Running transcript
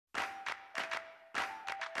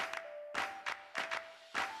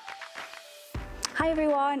Hi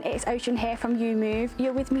everyone, it's Ocean here from You Move.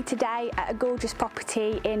 You're with me today at a gorgeous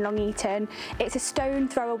property in Long Eaton. It's a stone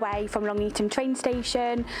throw away from Long Eaton train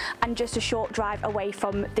station and just a short drive away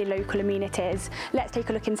from the local amenities. Let's take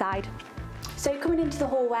a look inside. So coming into the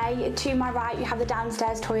hallway, to my right you have the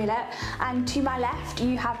downstairs toilet, and to my left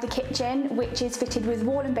you have the kitchen, which is fitted with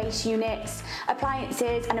wall and base units,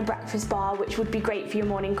 appliances and a breakfast bar, which would be great for your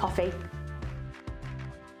morning coffee.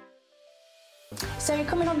 So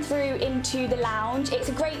coming on through into the lounge, it's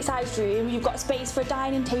a great sized room. You've got space for a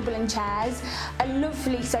dining table and chairs, a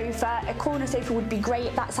lovely sofa. A corner sofa would be great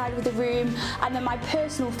at that side of the room, and then my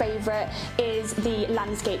personal favourite is the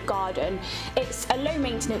landscape garden. It's a low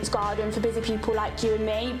maintenance garden for busy people like you and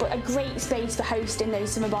me, but a great space for hosting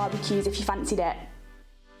those summer barbecues if you fancied it.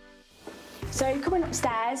 So coming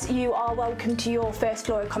upstairs, you are welcome to your first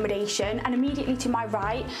floor accommodation, and immediately to my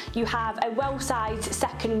right you have a well-sized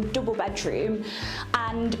second double bedroom,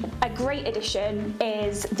 and a great addition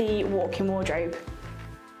is the walk-in wardrobe.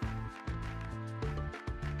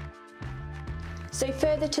 So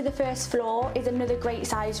further to the first floor is another great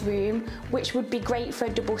sized room, which would be great for a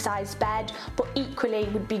double-sized bed, but equally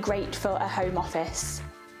would be great for a home office.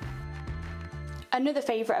 Another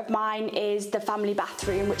favourite of mine is the family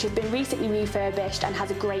bathroom, which has been recently refurbished and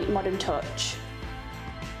has a great modern touch.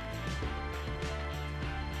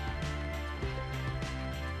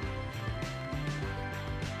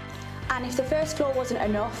 And if the first floor wasn't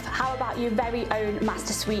enough, how about your very own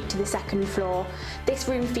master suite to the second floor? This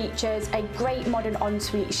room features a great modern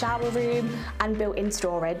ensuite shower room and built-in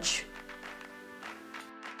storage.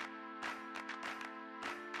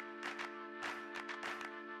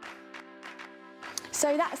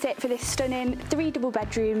 So that's it for this stunning 3 double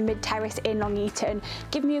bedroom mid-terrace in Long Eaton.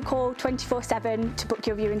 Give me a call 24/7 to book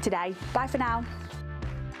your viewing today. Bye for now.